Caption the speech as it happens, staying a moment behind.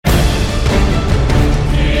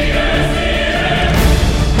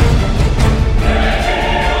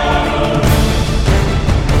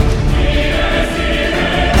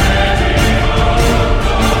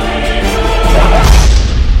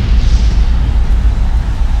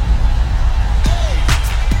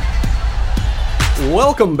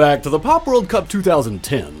Welcome back to the Pop World Cup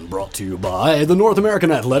 2010, brought to you by the North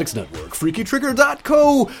American Athletics Network,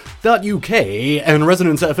 freakytrigger.co.uk, and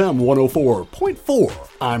Resonance FM 104.4.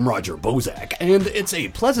 I'm Roger Bozak, and it's a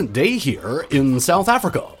pleasant day here in South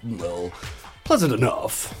Africa. Well, pleasant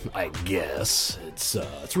enough, I guess. It's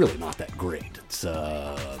really not that great. It's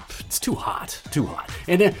too hot.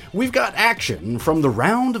 And we've got action from the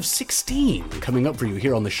round of 16 coming up for you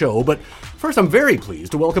here on the show. But first, I'm very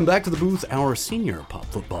pleased to welcome back to the booth our senior pop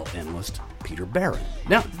football analyst, Peter Barron.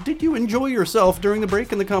 Now, did you enjoy yourself during the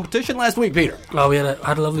break in the competition last week, Peter? Oh, we had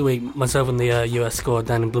a lovely week, myself and the US squad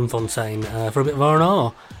down in Bloemfontein for a bit of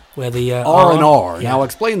R&R. Where the R&R. Yeah. Now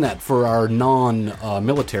explain that for our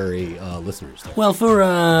non-military listeners. There. Well, for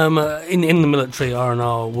in the military,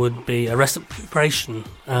 R&R would be a rest and recuperation.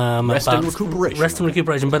 Rest and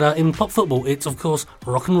recuperation. But in pop football, it's of course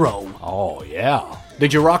rock and roll. Oh yeah.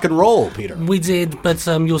 Did you rock and roll, Peter? We did, but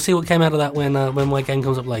you'll see what came out of that when my game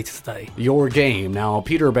comes up later today. Your game. Now,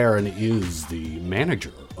 Peter Barron is the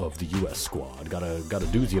manager of the U.S. squad. Got a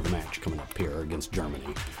doozy of a match coming up here against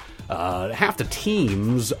Germany. Half the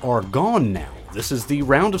teams are gone now. This is the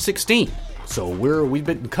round of 16. So we've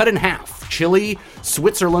been cut in half. Chile,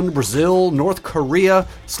 Switzerland, Brazil, North Korea,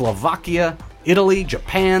 Slovakia, Italy,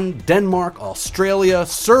 Japan, Denmark, Australia,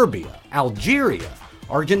 Serbia, Algeria,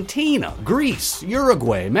 Argentina, Greece,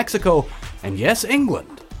 Uruguay, Mexico, and yes,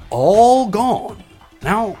 England. All gone.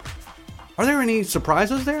 Now, are there any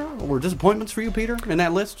surprises there or disappointments for you, Peter, in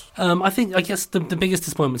that list? I guess the biggest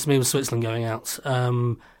disappointment to me was Switzerland going out.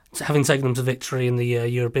 Having taken them to victory in the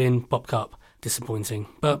European Pop Cup, disappointing.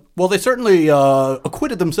 But well, they certainly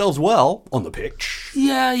acquitted themselves well on the pitch.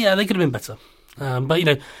 Yeah, they could have been better.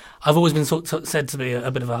 But I've always been said to be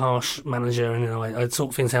a bit of a harsh manager, and I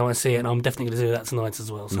talk things how I see it, and I'm definitely going to do that tonight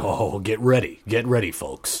as well. So. Oh, get ready,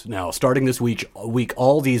 folks! Now, starting this week,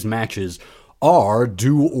 all these matches are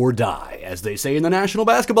do or die, as they say in the National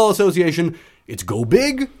Basketball Association. It's go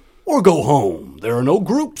big or go home. There are no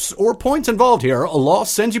groups or points involved here. A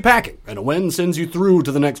loss sends you packing, and a win sends you through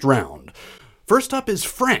to the next round. First up is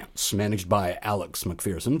France, managed by Alex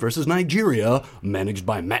McPherson, versus Nigeria, managed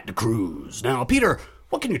by Matt DeCruz. Now, Peter,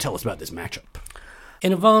 what can you tell us about this matchup?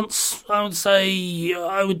 In advance, I would say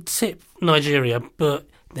I would tip Nigeria, but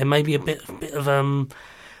there may be a bit of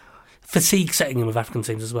fatigue setting in with African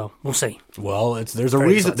teams as well. We'll see. Well, there's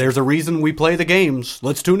a reason we play the games.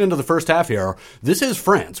 Let's tune into the first half here. This is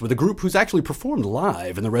France with a group who's actually performed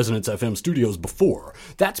live in the Resonance FM studios before.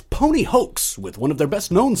 That's Pony Hoax with one of their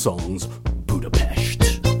best known songs, Budapest.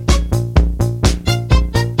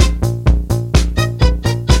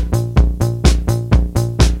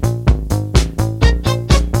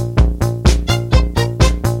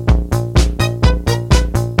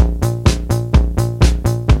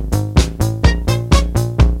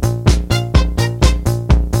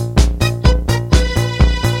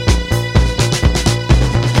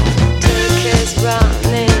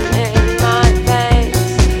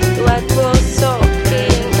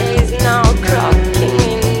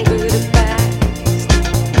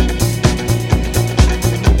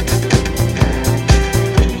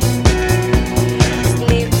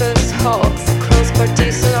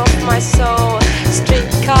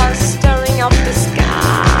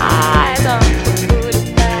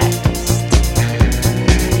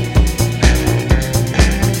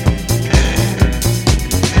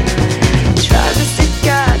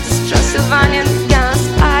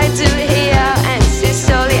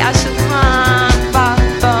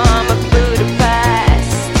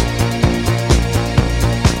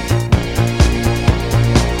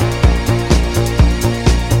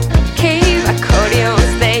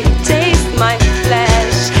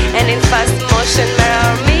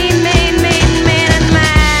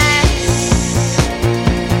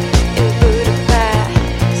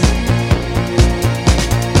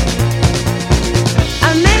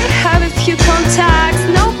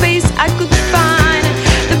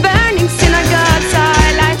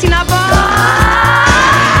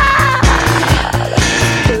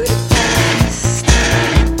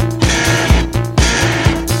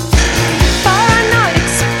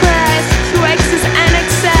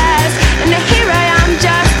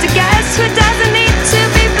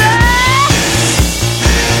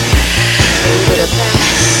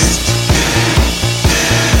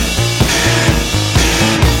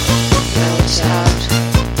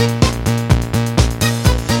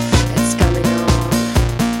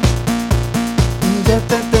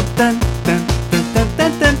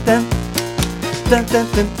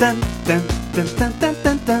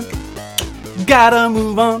 Gotta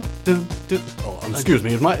move on. Oh, excuse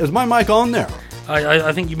me. Is my mic on there?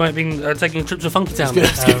 I think you might have been taking a trip to Funky Town.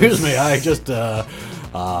 Excuse me, I just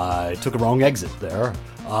I took a wrong exit there.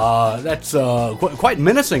 That's quite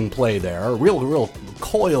menacing play there. Real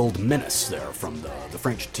coiled menace there from the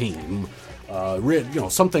French team.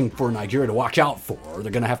 Something for Nigeria to watch out for.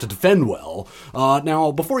 They're going to have to defend well.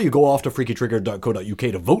 Now, before you go off to freakytrigger.co.uk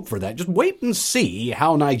to vote for that, just wait and see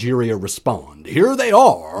how Nigeria respond. Here they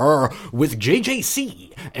are with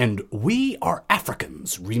JJC and We Are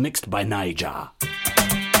Africans, remixed by Niger.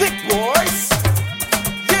 Big boys!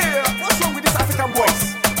 Yeah, what's wrong with these African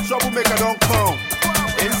boys? Troublemaker don't come.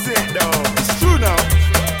 Insane, though. It's true now.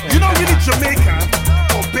 You know really Jamaican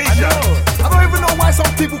or Bajan. I don't even know why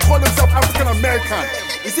some people call themselves African American.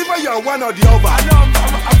 It's either you're one or the other.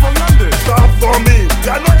 I'm from London. Stop for me.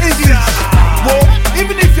 You're not English. Well,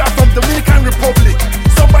 even if you're from Dominican Republic,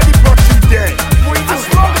 somebody brought you there. As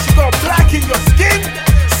long as you got black in your skin,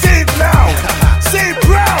 say it loud. Say it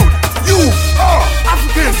proud. You are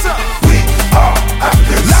Africans. We are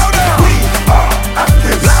Africans. Louder. We are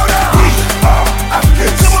Africans. Louder. We are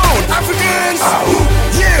Africans. Come on, Africans.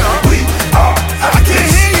 Yeah. We are Africans. I can't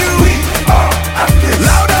hear you. We are Africans.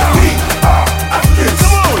 Louder. We are Africans.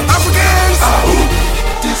 Come on, Africans.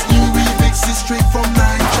 This new remix is straight from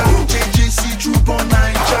Niger. JJC Troop on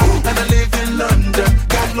Niger. And I live in London.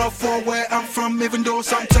 Got love for where I'm from, even though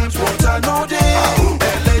sometimes water no day.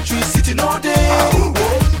 Electricity no day.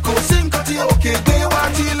 Go sing karaoke, they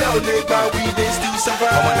want to loud, but we they still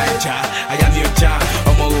survive. I'm a Niger, I am your child.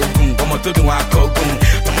 I'm a Ogun, I'm a Todo Akokun.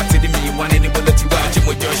 I'm a Teddy me, one in the bullet to watch him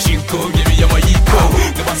with your shinko. Give me your Yiko.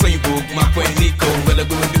 The one say you book, my friend Nico. Well, I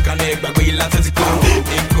go and look at it, but we laugh as it go.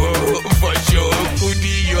 Echo, for sure.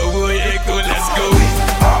 Goody, your boy, Echo, let's go. We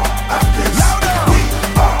are Africans. Louder. We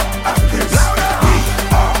are Africans. Louder. We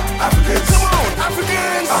are Africans. Come on,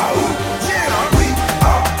 Africans. Yeah. We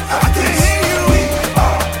are Africans. I can't hear you. We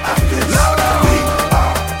are Africans. Louder. We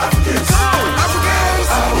are Africans. Come on, Africans.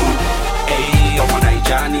 Hey, I'm a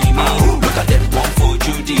Nigerian, me. Look at them, one for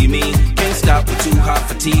Judy, me. Can't stop, we're too hot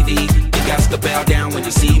for TV. You got to bow down when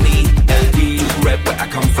you see me. LD, do rap where I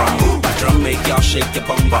come from. My drum make y'all shake your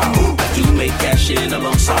bum bum. I do make cash in a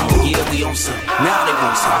lump sum. Yeah, we on some. Now they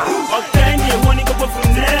want some. Okay, you want to go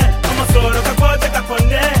from there. I'm a sort of a project up on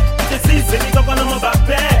there. You see, you go on my back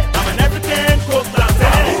there. I'm an African cook black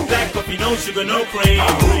black coffee, no sugar, no cream.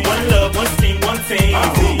 One love, one steam, one team.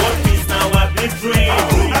 One piece now, I've been dream.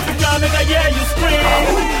 Africa, make I hear you scream.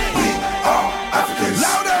 We are Africans.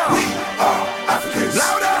 Louder. We are Africans.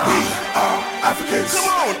 Louder. We are Africans. Come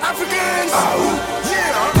on, Africans.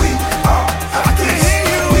 Yeah. We are Africans. I can't hear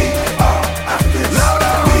you. We are Africans.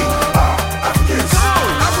 Louder. We are Africans. Come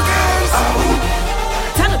on, Africans.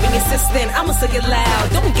 Time to be insistent, I'ma say it loud.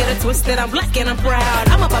 Don't get it twisted, I'm black and I'm proud.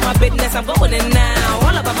 I'm about my business, I'm going in now.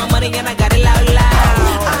 All about my money and I got it loud.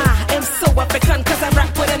 I am so African cause I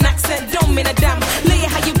rap with an accent. Don't mean a damn. Lay it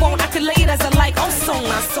how you want, I can lay it as I like. On song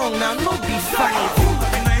now, no be fight.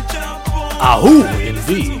 Ahoo,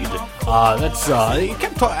 indeed. He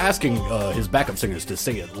kept asking his backup singers to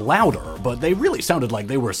sing it louder, but they really sounded like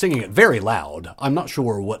they were singing it very loud. I'm not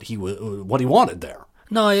sure what he wanted there.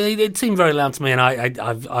 No, it seemed very loud to me, and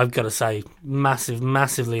I've got to say,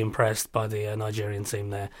 massively impressed by the Nigerian team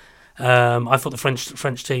there. I thought the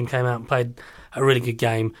French team came out and played a really good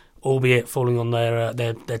game, albeit falling on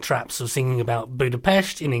their traps of singing about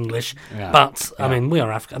Budapest in English. Yeah. But I mean, We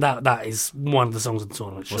Are Africa. That is one of the songs of the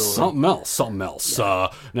tournament. Sure. Well, something else. Yeah.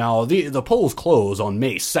 Now the polls close on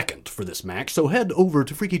May 2nd for this match, so head over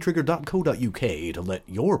to freakytrigger.co.uk to let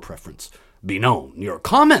your preference be known. Your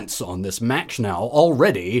comments on this match now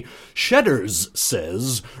already. Shedders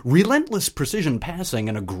says, relentless precision passing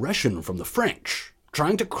and aggression from the French,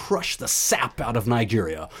 trying to crush the sap out of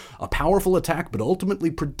Nigeria. A powerful attack, but ultimately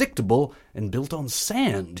predictable and built on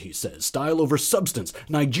sand, he says. Style over substance.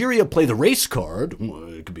 Nigeria play the race card.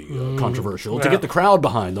 Well, it could be controversial. To get the crowd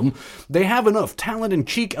behind them. They have enough talent and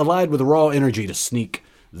cheek allied with raw energy to sneak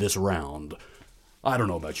this round. I don't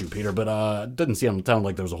know about you, Peter, but it didn't sound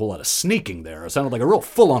like there was a whole lot of sneaking there. It sounded like a real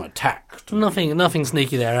full-on attack. Nothing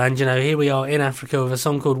sneaky there. And, here we are in Africa with a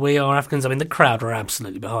song called We Are Africans. I mean, the crowd are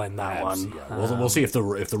absolutely behind that one. Yeah. We'll see if the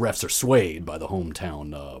refs are swayed by the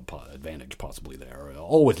hometown advantage possibly there.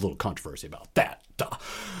 Always a little controversy about that.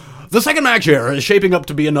 The second match here is shaping up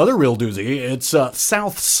to be another real doozy. It's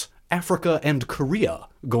South's Africa and Korea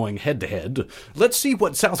going head-to-head. Let's see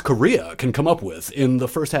what South Korea can come up with in the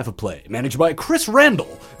first half of play. Managed by Chris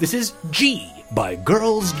Randall, this is G by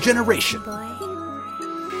Girls' Generation. Boy,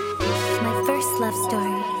 my first love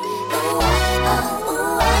story.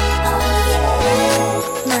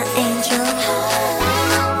 My angel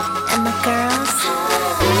and my girls,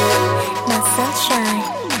 my sunshine.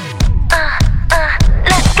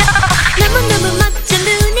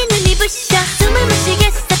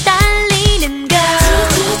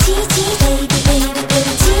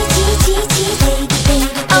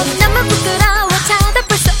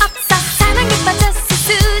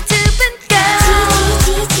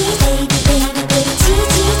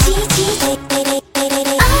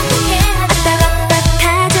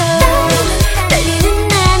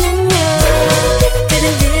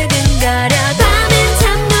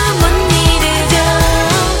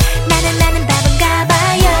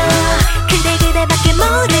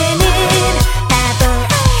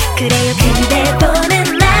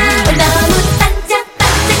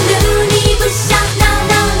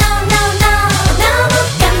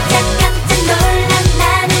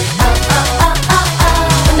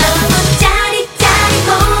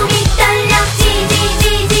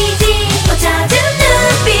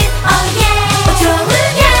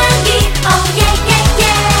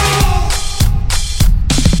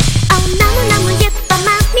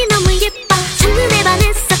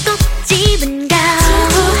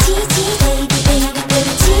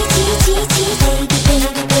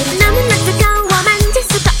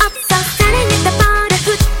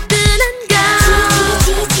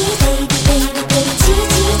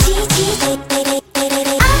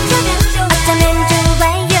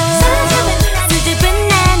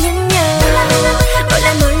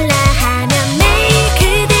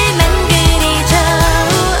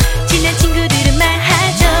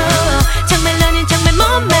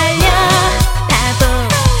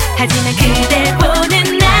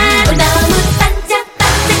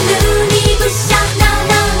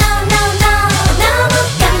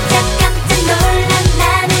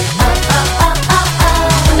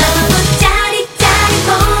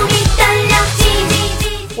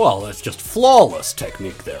 just flawless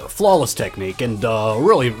technique there. Flawless technique, and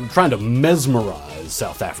really trying to mesmerize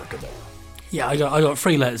South Africa there. Yeah, I got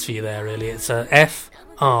 3 letters for you there, really. It's F,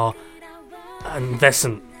 R, and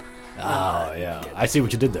Vescent. Oh, yeah. I see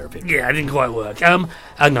what you did there, Peter. Yeah, it didn't quite work. No,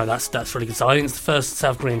 that's really good. So I think it's the first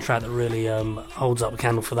South Korean track that really holds up a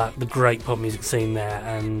candle for that, the great pop music scene there.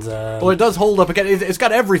 And well, it does hold up again. It's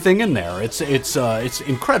got everything in there. It's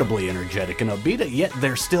incredibly energetic and upbeat, yet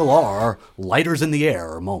there still are lighters in the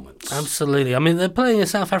air moments. Absolutely. I mean, they're playing a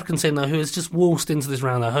South African team now who has just waltzed into this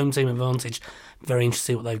round, their home team advantage. Very interested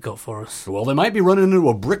to see what they've got for us. Well, they might be running into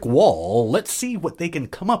a brick wall. Let's see what they can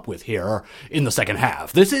come up with here in the second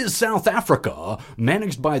half. This is South Africa,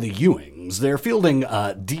 managed by the Ewings. They're fielding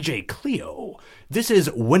DJ Cleo. This is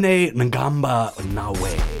Wene Ngamba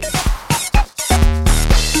Nawe.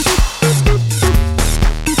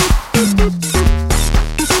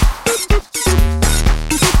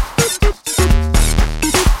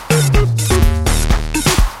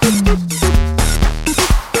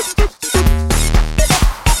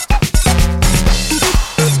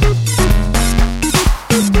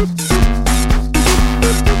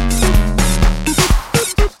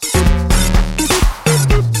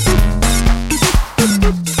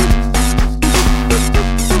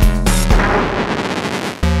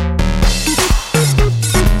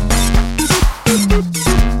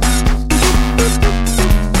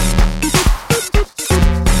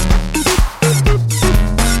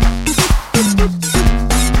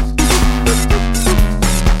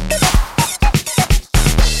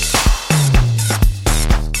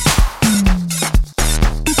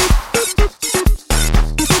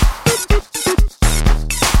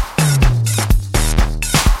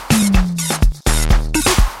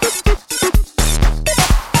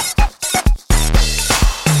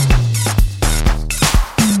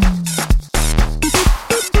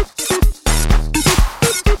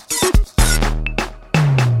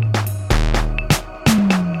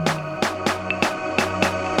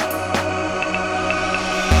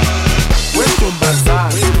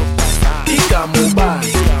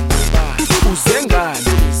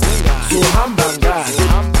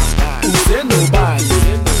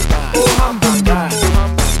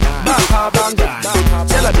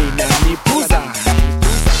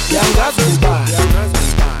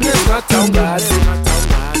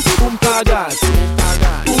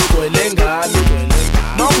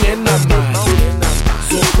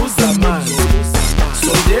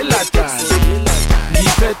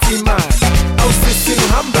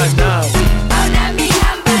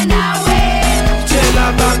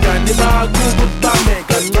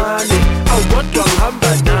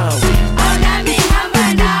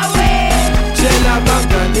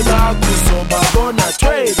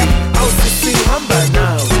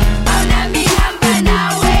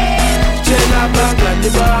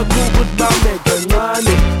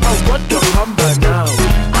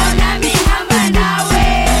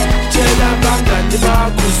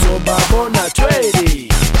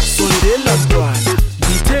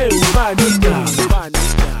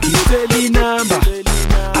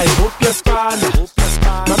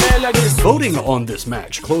 Voting on this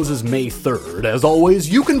match closes May 3rd. As always,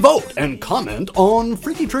 you can vote and comment on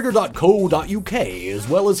freakytrigger.co.uk, as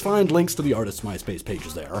well as find links to the artist's MySpace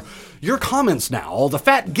pages there. Your comments now. The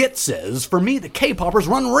Fat Git says, for me, the K-poppers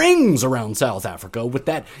run rings around South Africa with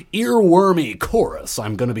that earwormy chorus.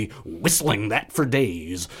 I'm going to be whistling that for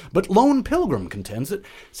days. But Lone Pilgrim contends that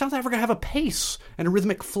South Africa have a pace and a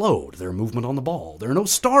rhythmic flow to their movement on the ball. There are no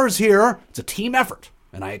stars here. It's a team effort,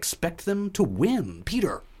 and I expect them to win.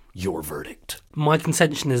 Peter, your verdict. My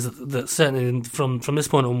contention is that certainly from this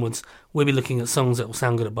point onwards, we'll be looking at songs that will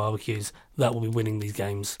sound good at barbecues. That will be winning these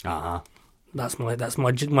games. That's my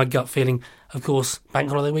gut feeling. Of course, bank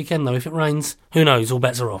holiday weekend, though, if it rains, who knows, all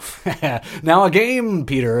bets are off. Now, a game,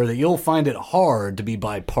 Peter, that you'll find it hard to be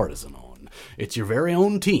bipartisan on. It's your very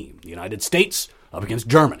own team, the United States, up against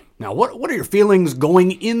Germany. Now, what are your feelings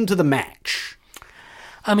going into the match?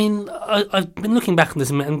 I mean, I've been looking back on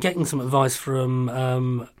this and getting some advice from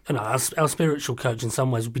our spiritual coach in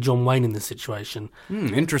some ways would be John Wayne in this situation.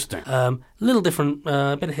 Interesting. A little different,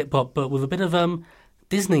 a bit of hip-hop, but with a bit of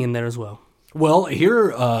Disney in there as well. Well,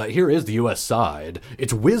 here is the U.S. side.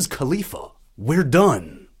 It's Wiz Khalifa. We're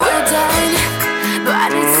done. We're done,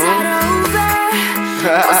 but it's not over.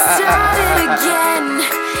 We'll start it again.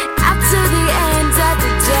 After the end of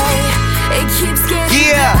the day, it keeps getting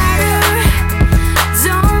better.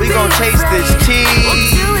 We gon' chase this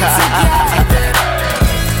cheese.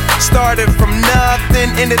 Started from nothing,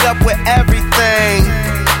 ended up with everything.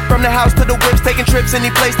 From the house to the whips, taking trips any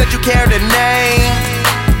place that you care to name.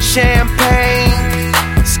 Champagne,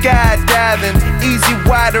 skydiving. Easy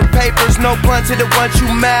wider papers, no blunt to the ones you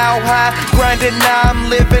mile high. Grinding now, I'm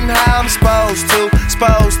living how I'm supposed to.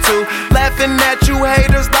 Laughing at you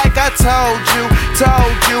haters like I told you.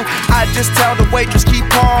 I just tell the waitress keep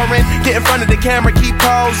pouring. Get in front of the camera, keep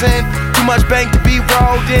posing. Too much bank to be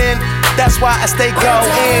rolled in. That's why I stay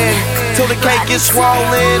going till the cake gets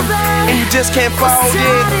swollen and you just can't fold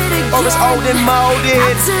it, or it's old and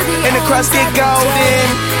molded and the crust get golden.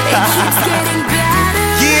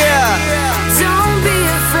 Yeah, Don't be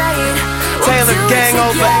afraid. Taylor gang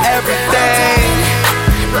over everything.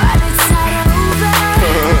 But it's not over.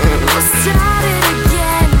 We'll start it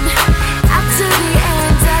again. Up to the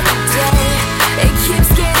end of the day. It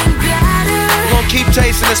keeps getting better. We're gonna keep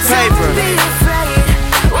chasing this paper. Don't be afraid.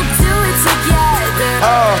 We'll do it together.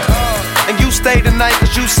 And you stay tonight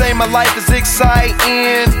cause you say my life is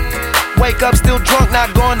exciting. Wake up still drunk,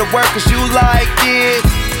 not going to work cause you like it.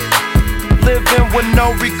 Living with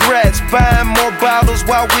no regrets, buying more bottles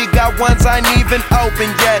while we got ones I ain't even open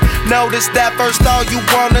yet. Notice that first all you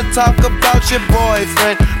wanna talk about your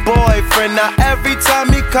boyfriend. Now every time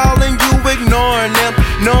he calling you ignoring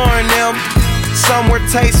him. Somewhere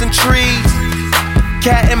tasting trees,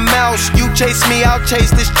 cat and mouse. You chase me, I'll chase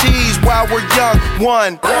this cheese while we're young.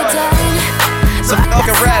 One, some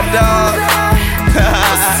fucking rap, dog.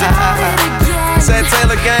 Said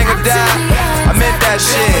Taylor gang or die. I meant that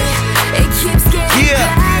shit. It keeps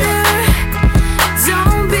getting better.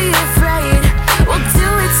 Don't be afraid. We'll do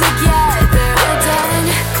it together. We're done,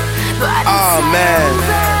 but Oh man.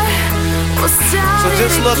 we'll start So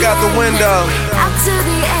just it look out the again. window Up to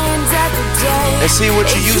the end of the day. and see what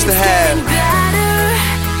you It used to keeps have. getting better.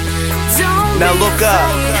 Don't Now be look up.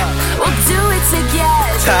 afraid. We'll do it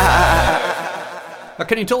together.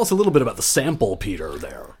 Can you tell us a little bit about the sample, Peter,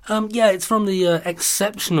 there? Yeah, it's from the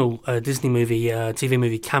exceptional Disney movie, TV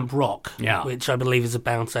movie Camp Rock, Yeah. which I believe is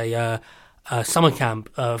about a summer camp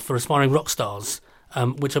for aspiring rock stars,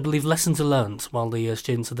 which I believe lessons are learned while the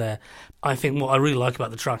students are there. I think what I really like about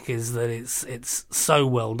the track is that it's so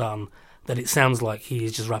well done that it sounds like he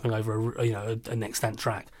is just rapping over an extant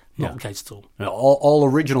track. Not the case at all. You know, all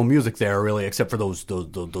original music there, really, except for those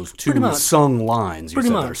two much. sung lines you Pretty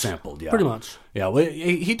said much. they're sampled. Yeah. Pretty much. Yeah, well,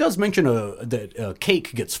 he does mention that a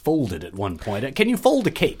cake gets folded at one point. Can you fold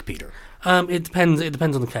a cake, Peter? It depends. It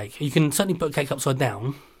depends on the cake. You can certainly put a cake upside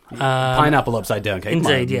down. Pineapple upside down cake.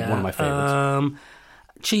 Indeed, yeah. One of my favorites.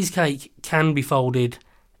 Cheesecake can be folded,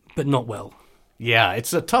 but not well. Yeah,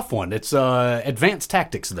 it's a tough one. It's advanced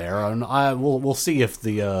tactics there, and we'll see if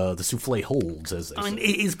the souffle holds. As they I mean, say.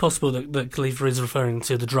 it is possible that Khalifa is referring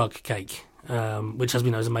to the drug cake, which has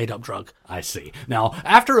been known as a made-up drug. I see. Now,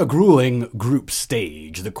 after a grueling group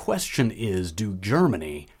stage, the question is, do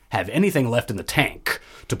Germany have anything left in the tank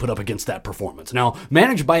to put up against that performance? Now,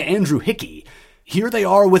 managed by Andrew Hickey, here they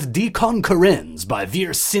are with Die Konkurrenz by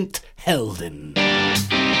Wir sind Helden.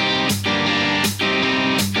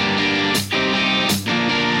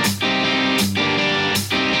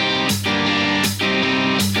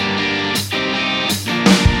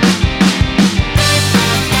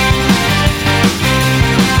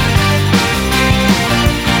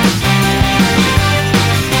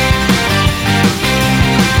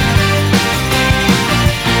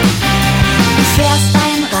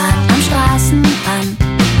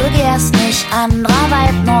 Anderer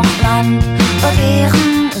weit noch Land,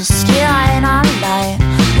 Begehren ist dir einerlei.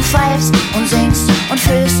 Du pfeifst und singst und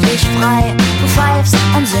fühlst dich frei. Du pfeifst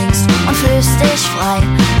und singst und fühlst dich frei.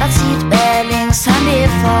 Da zieht wer links an dir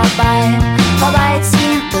vorbei.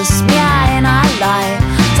 Vorbeiziehen ist mir einerlei.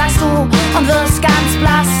 Sagst du und wirst ganz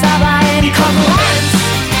blass dabei. Die Konkurrenz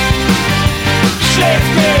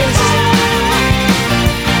schläft nicht.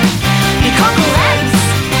 Die Konkurrenz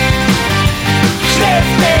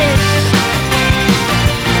schläft nicht.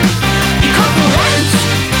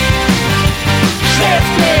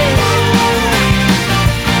 Schläft nicht.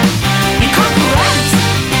 Die Konkurrenz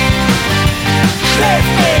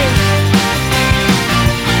schläft nicht.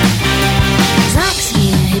 Sag's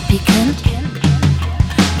ihr, Hippie-Kind,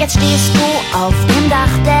 jetzt stehst du auf dem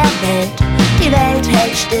Dach der Welt. Die Welt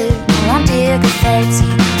hält still und dir gefällt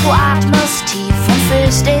sie. Du atmest tief und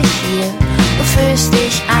fühlst dich hier. Du fühlst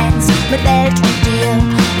dich eins mit Welt und dir.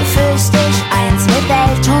 Du fühlst dich eins mit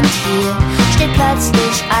Welt und hier. Steht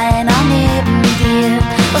plötzlich einer neben dir.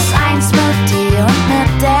 Was eins mit dir und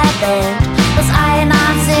mit der Welt. Was einer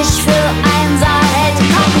sich für einsam hält.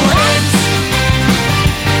 Die Konkurrenz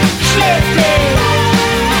schläft nicht.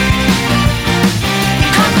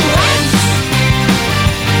 Die Konkurrenz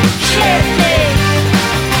schläft nicht.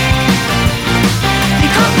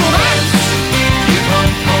 Die Konkurrenz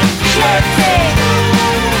schläft nicht.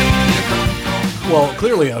 Well,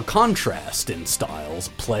 clearly a contrast in styles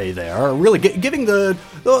play there, really giving the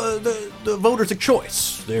voters a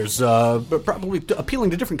choice. There's probably appealing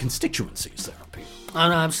to different constituencies there, Peter. Oh,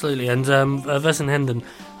 no, absolutely. And Vers and Hendon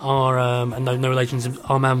are, and no relation to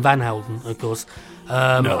Armand Van Helden, of course,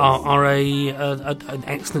 are an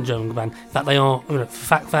excellent German band. In fact, they are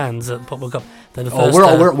fact fans at the Pop World Cup. They're the first,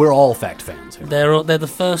 we're all fact fans here. They're the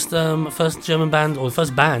first German band, or the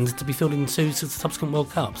first band to be fielded in 2 subsequent World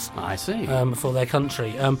Cups. I see. For their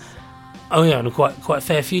country. And quite a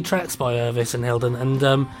fair few tracks by Vers and Helden. And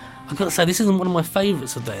I've got to say, this isn't one of my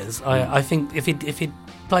favourites of theirs. I think if he'd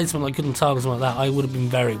played something like Good and Tag or something like that, I would have been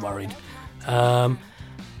very worried.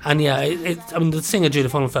 And the singer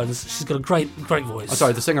Judith Holofernes, she's got a great voice. Oh,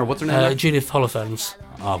 sorry, the singer, what's her name? Judith Holofernes.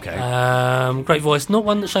 Okay. Great voice. Not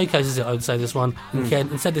one that showcases it, I would say, this one.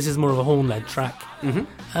 Instead, this is more of a horn-led track.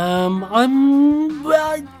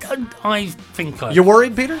 I think You're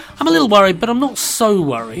worried, Peter? I'm a little worried, but I'm not so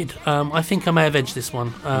worried. I think I may have edged this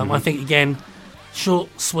one. I think, again, short,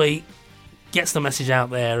 sweet, gets the message out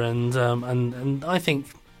there, and I think,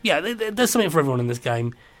 there's something for everyone in this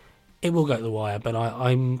game. It will go to the wire, but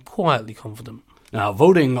I'm quietly confident. Now,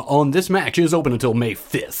 voting on this match is open until May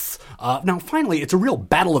 5th. Now, finally, it's a real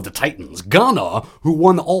battle of the titans. Ghana, who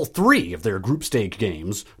won all 3 of their group stage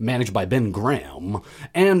games, managed by Ben Graham,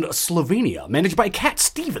 and Slovenia, managed by Cat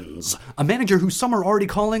Stevens, a manager who some are already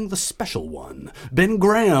calling the special one. Ben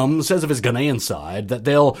Graham says of his Ghanaian side that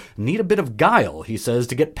they'll need a bit of guile, he says,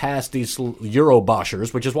 to get past these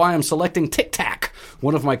Euroboshers, which is why I'm selecting Tic Tac,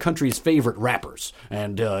 one of my country's favorite rappers,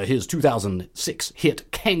 and his 2006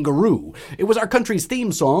 hit Kangaroo. It was our country's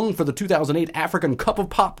theme song for the 2008 African Cup of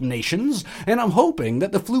Pop Nations, and I'm hoping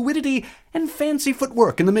that the fluidity and fancy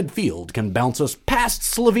footwork in the midfield can bounce us past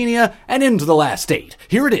Slovenia and into the last 8.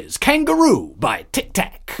 Here it is, Kangaroo by Tic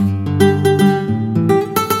Tac. To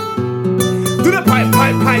the pie,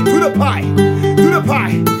 to the pie, to the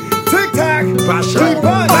pie. Tic Tac,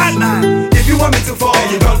 Batman. If you want me to fall,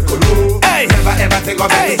 you don't go low. Never ever think of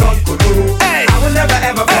it, don't go low. I will never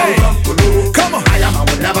ever fall, don't go low. Come on, I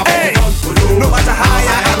will never fall, don't go low. No matter how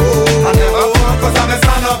I go, I never fall, cause I'm a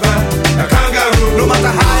son of a kangaroo. No matter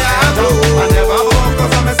how I go, I never fall,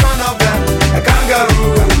 cause I'm a son of a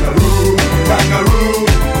kangaroo. Kangaroo.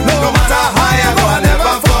 No matter how I go, I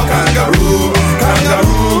never fall, kangaroo.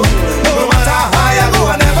 Kangaroo. No matter how I go,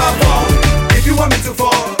 I never fall. If you want me to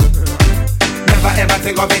fall, never ever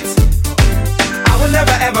think of it. I will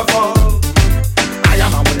never ever fall. I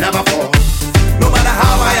will never fall. No matter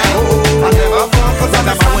how high I go, I never fall. Cause I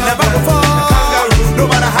will never fall. Kangaroo. No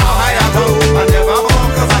matter how high I go, I never fall.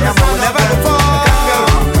 Cause I will never fall.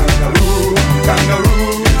 Kangaroo.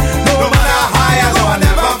 Kangaroo. No matter how high I go, I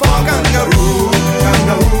never fall. Kangaroo.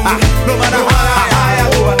 Kangaroo. No matter how high I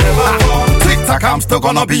go, I never fall. Tic-tac, I'm still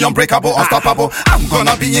gonna be unbreakable, unstoppable. I'm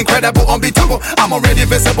gonna be incredible, unbeatable. I'm already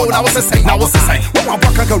visible, now what's the same? Now what's the same? When I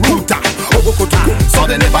walk kangaroo down, so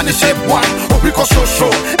the neba ni shape one, because show,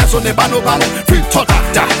 and so neba no bano, free da,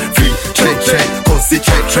 free trade, cause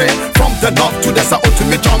trade, from the north to the south,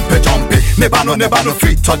 ultimate jumpy, neba no,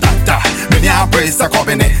 free da, many are brace a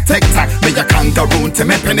covenant, tic-tac, me a kangaroo, to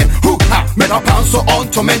me penny, who ha, me a pound so on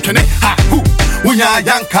to mention it, ha, who. Unya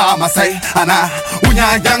yanka masai ana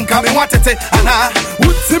unya yanka me watete ana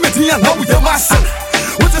utimiti and now you massa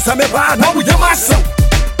what is a me ba now you massa.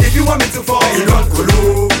 If you want me to fall, you don't go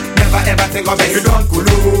low. Never ever think of it, you don't go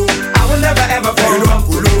low. I will never ever fall, you don't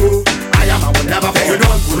go low. I will never fall, you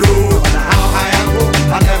don't go low. No matter how high I go,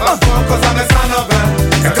 I never fall, cause I'm a son of a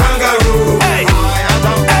kangaroo. Hey.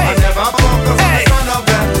 I never fall, cause I'm a son of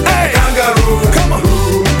a kangaroo. Come on,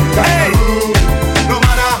 kangaroo. No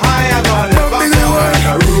matter how I go, I never fall.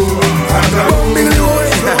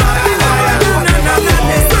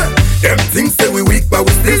 Them things say we weak but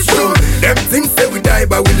we still strong. Them things say we die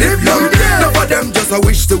but we live long. None of them just a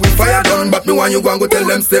wish till we fire done. But me want you go and go tell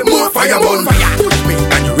them say more fire burn. Push me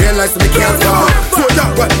and you realize me can't fall. So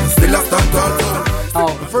that one still a stand tall.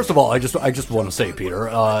 First of all, I just want to say, Peter,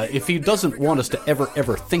 if he doesn't want us to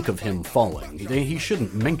ever think of him falling, he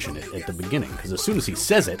shouldn't mention it at the beginning, because as soon as he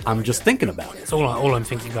says it, I'm just thinking about it. It's all I'm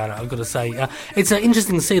thinking about it, I've got to say. It's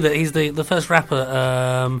interesting to see that he's the first rapper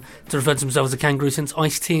to refer to himself as a kangaroo since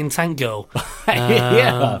Ice-T and Tank Girl.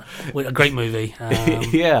 Yeah. A great movie.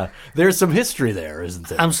 Yeah, there's some history there, isn't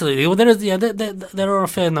there? Absolutely. Well, there are a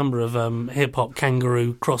fair number of hip-hop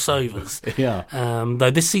kangaroo crossovers. Yeah. Though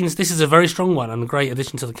this is a very strong one and a great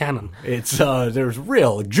addition to the canon. It's there's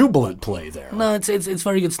real jubilant play there. No, it's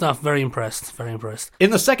very good stuff. Very impressed.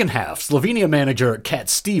 In the second half, Slovenia manager Cat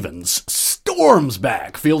Stevens storms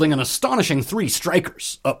back, fielding an astonishing 3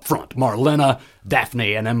 strikers. Up front, Marlena,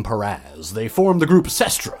 Daphne, and Emperaz. They form the group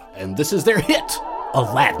Sestra, and this is their hit,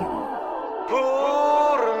 Aladdin.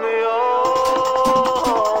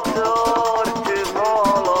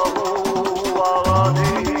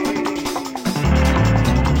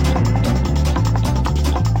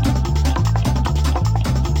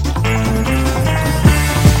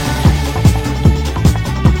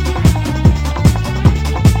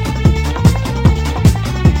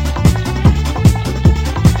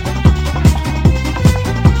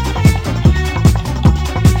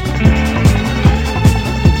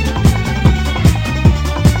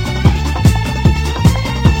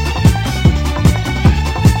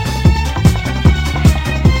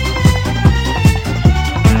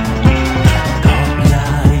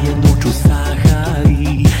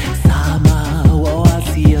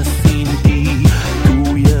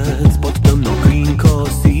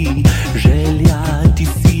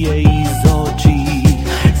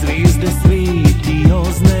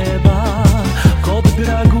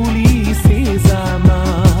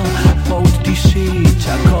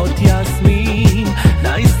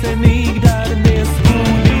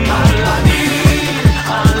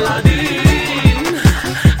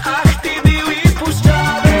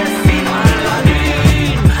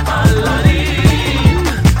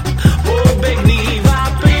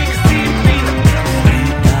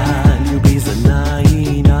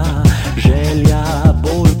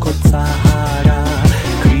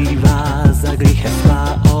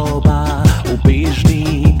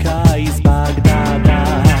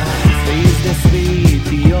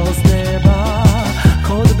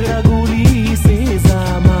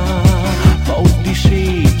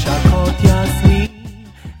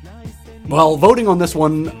 Well, voting on this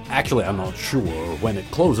one, actually, I'm not sure when it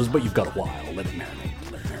closes, but you've got a while. Let it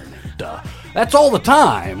marinate. That's all the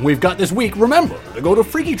time we've got this week. Remember to go to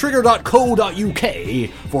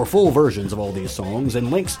freakytrigger.co.uk for full versions of all these songs and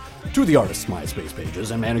links to the artist's MySpace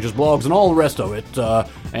pages and managers' blogs and all the rest of it.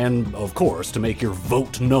 And, of course, to make your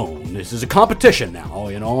vote known. This is a competition now,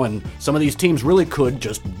 and some of these teams really could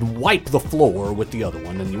just wipe the floor with the other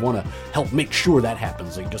one, and you want to help make sure that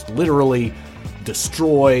happens. They just literally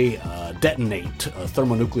destroy, detonate a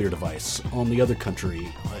thermonuclear device on the other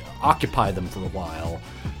country, occupy them for a while,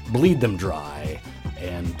 bleed them dry,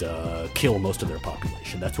 and kill most of their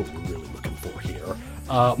population. That's what we're really looking for here.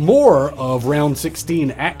 More of Round 16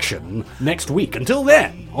 action next week. Until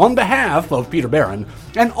then, on behalf of Peter Barron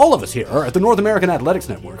and all of us here at the North American Athletics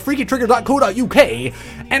Network, freakytrigger.co.uk,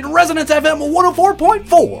 and Resonance FM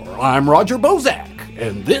 104.4, I'm Roger Bozak,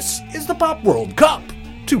 and this is the Pop World Cup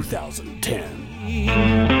 2010.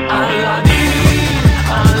 Aladdin,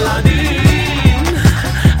 Aladdin.